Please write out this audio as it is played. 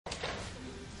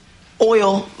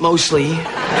Oil, mostly.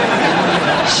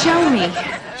 Show me.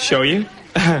 Show you?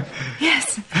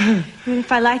 Yes. I mean,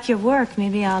 if I like your work,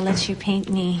 maybe I'll let you paint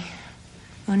me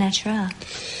au naturel.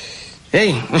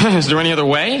 Hey, is there any other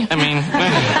way? I mean...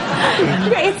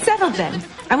 Yeah, it's settled then.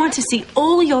 I want to see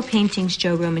all your paintings,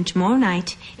 Joe Roman, tomorrow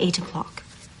night, 8 o'clock.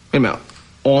 Wait a minute.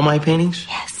 All my paintings?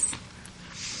 Yes.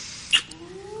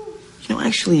 You know,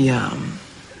 actually,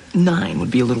 9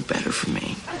 would be a little better for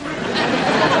me.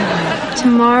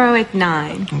 Tomorrow at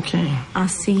 9. Okay. I'll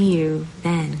see you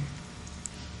then.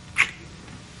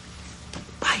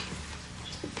 Bye.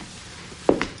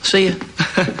 See ya.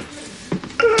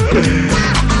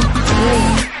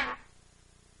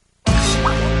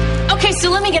 Okay,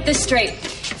 so let me get this straight.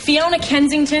 Fiona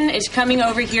Kensington is coming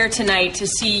over here tonight to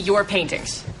see your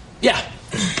paintings. Yeah.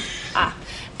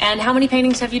 And how many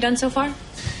paintings have you done so far?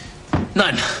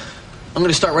 9. I'm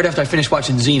gonna start right after I finish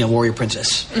watching Xena, Warrior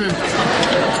Princess.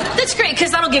 That's great,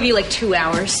 because that'll give you like 2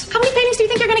 hours. How many paintings do you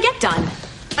think you're going to get done?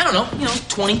 I don't know,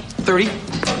 20, 30.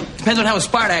 Depends on how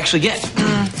inspired I actually get.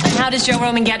 And how does Joe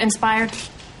Roman get inspired?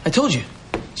 I told you.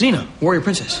 Xena, Warrior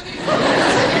Princess.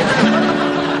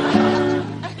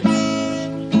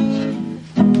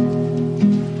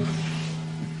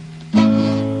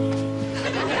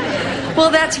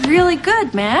 Well, that's really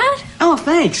good, Matt. Oh,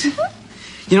 thanks.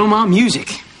 You know, Mom,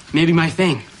 music. Maybe my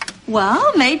thing.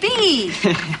 Well, maybe.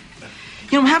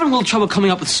 You know, I'm having a little trouble coming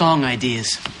up with song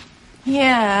ideas.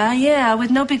 Yeah.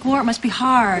 With No Big War, it must be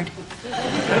hard.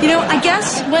 You know, I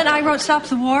guess when I wrote Stop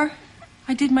the War,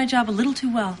 I did my job a little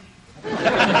too well.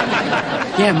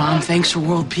 Yeah, Mom, thanks for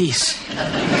world peace.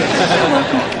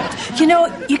 You know,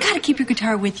 you gotta keep your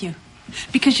guitar with you,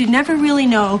 because you never really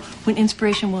know when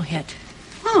inspiration will hit.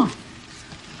 Oh.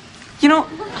 You know,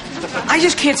 I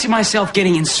just can't see myself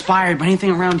getting inspired by anything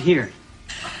around here.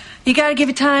 You gotta give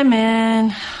it time,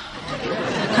 man.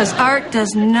 Because art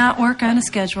does not work on a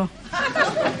schedule.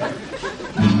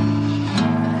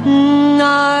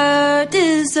 Art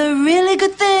is a really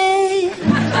good thing.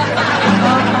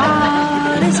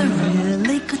 Art is a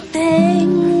really good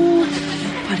thing.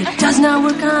 But it does not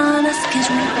work on a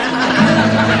schedule.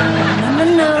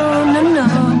 No.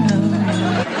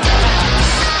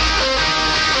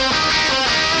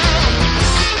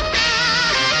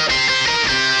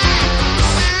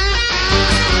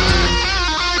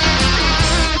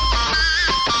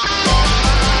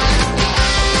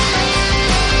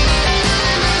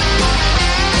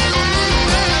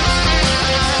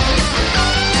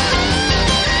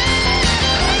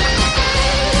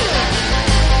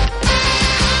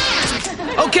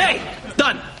 Okay,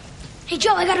 done. Hey,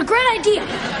 Joe, I got a great idea.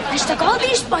 I stuck all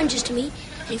these sponges to me,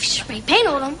 and if you spray paint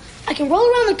on them, I can roll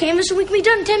around the canvas and we can be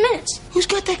done in 10 minutes. Who's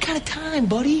got that kind of time,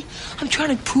 buddy? I'm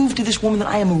trying to prove to this woman that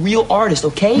I am a real artist,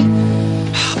 okay?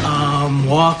 I'm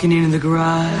walking into the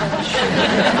garage,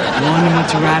 wondering what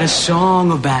to write a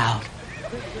song about.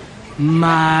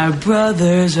 My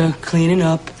brothers are cleaning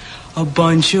up a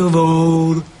bunch of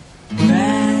old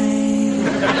rags.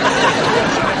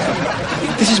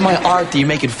 This is my art that you're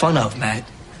making fun of, Matt.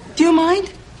 Do you mind?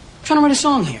 I'm trying to write a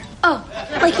song here. Oh,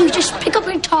 like you just pick up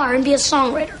a guitar and be a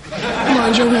songwriter. Come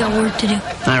on, Joe, we got work to do.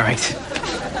 All right.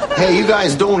 Hey, you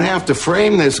guys don't have to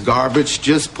frame this garbage.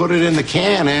 Just put it in the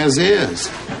can as is.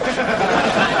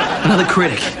 Another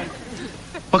critic.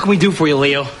 What can we do for you,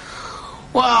 Leo?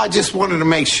 Well, I just wanted to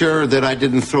make sure that I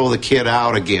didn't throw the kid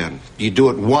out again. You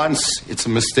do it once, it's a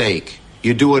mistake.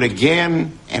 You do it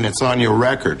again, and it's on your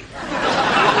record.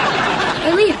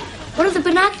 Hey, Leo, what are the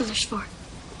binoculars for?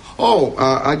 Oh,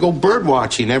 I go bird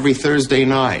watching every Thursday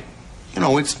night. You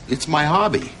know, it's my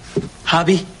hobby.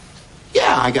 Hobby?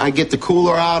 Yeah, I get the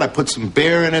cooler out, I put some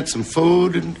beer in it, some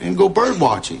food, and go bird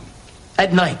watching.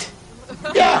 At night?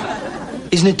 Yeah.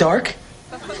 Isn't it dark?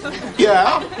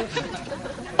 Yeah.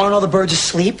 Aren't all the birds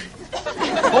asleep?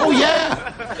 Oh,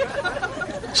 yeah.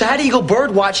 So how do you go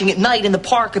bird watching at night in the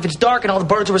park if it's dark and all the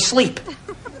birds are asleep?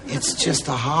 It's just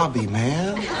a hobby,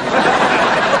 man.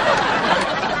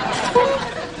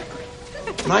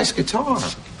 Nice guitar.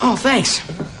 Oh, thanks.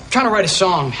 I'm trying to write a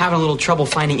song. Having a little trouble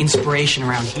finding inspiration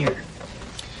around here.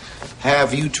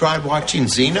 Have you tried watching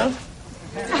Xena?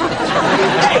 Hey,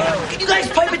 can you guys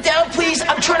pipe it down, please?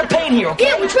 I'm trying to paint here, okay?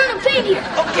 Yeah, we're trying to paint here.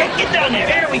 Okay, get down there.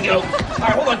 There we go. All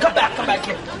right, hold on. Come back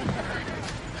here.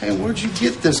 Hey, where'd you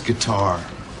get this guitar?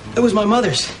 It was my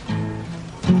mother's.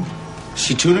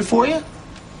 She tuned it for you?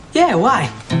 Yeah, why?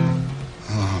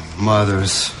 Oh,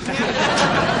 mother's.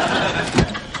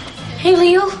 Hey,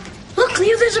 Leo. Look,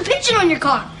 Leo, there's a pigeon on your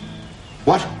car.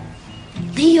 What?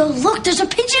 Leo, look, there's a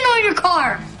pigeon on your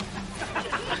car.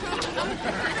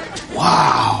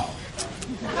 Wow.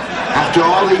 After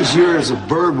all these years of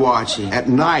bird watching at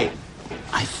night,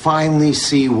 I finally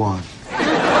see one.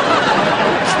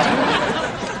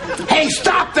 Hey,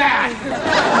 stop that!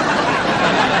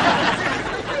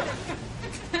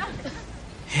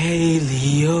 Hey,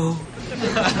 Leo.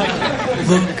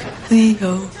 Look,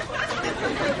 Leo.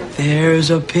 There's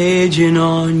a pigeon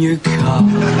on your car.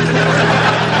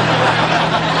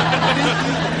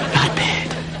 Not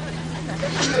bad.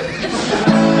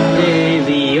 Hey,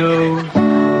 Leo.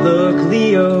 Look,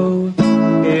 Leo.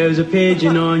 There's a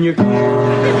pigeon on your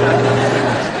car.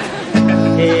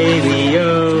 Hey,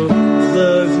 Leo.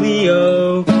 Look,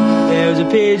 Leo. There's a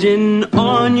pigeon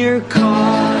on your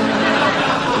car.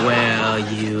 Well,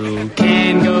 you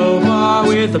can go far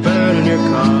with a bird on your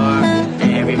car.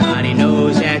 Everybody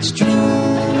knows that's true.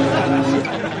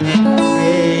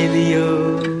 Hey,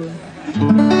 Leo.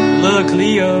 Look,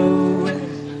 Leo.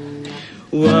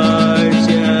 What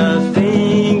you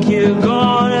think you're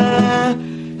gonna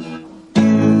do?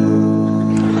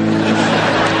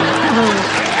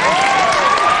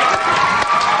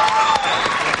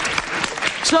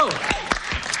 So,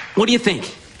 what do you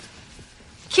think?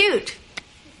 Cute.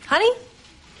 Honey?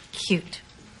 Cute.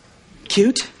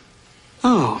 Cute?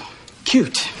 Oh,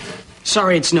 cute.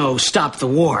 Sorry it's no Stop the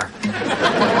War.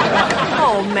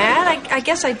 Oh, Matt, I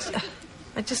guess I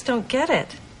just don't get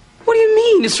it. What do you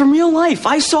mean? It's from real life.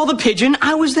 I saw the pigeon.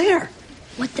 I was there.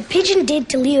 What the pigeon did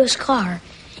to Leo's car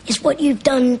is what you've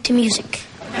done to music.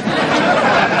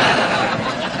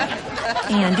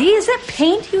 Andy, is that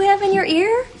paint you have in your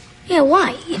ear? Yeah,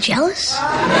 why? You jealous?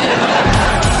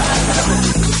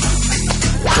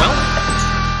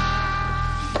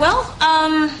 Well,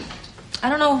 I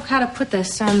don't know how to put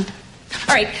this. All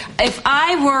right, if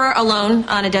I were alone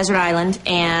on a desert island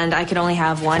and I could only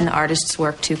have one artist's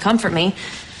work to comfort me,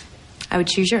 I would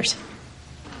choose yours.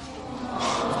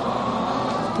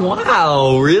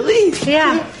 Wow, really?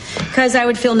 Yeah, because I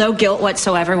would feel no guilt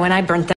whatsoever when I burnt them.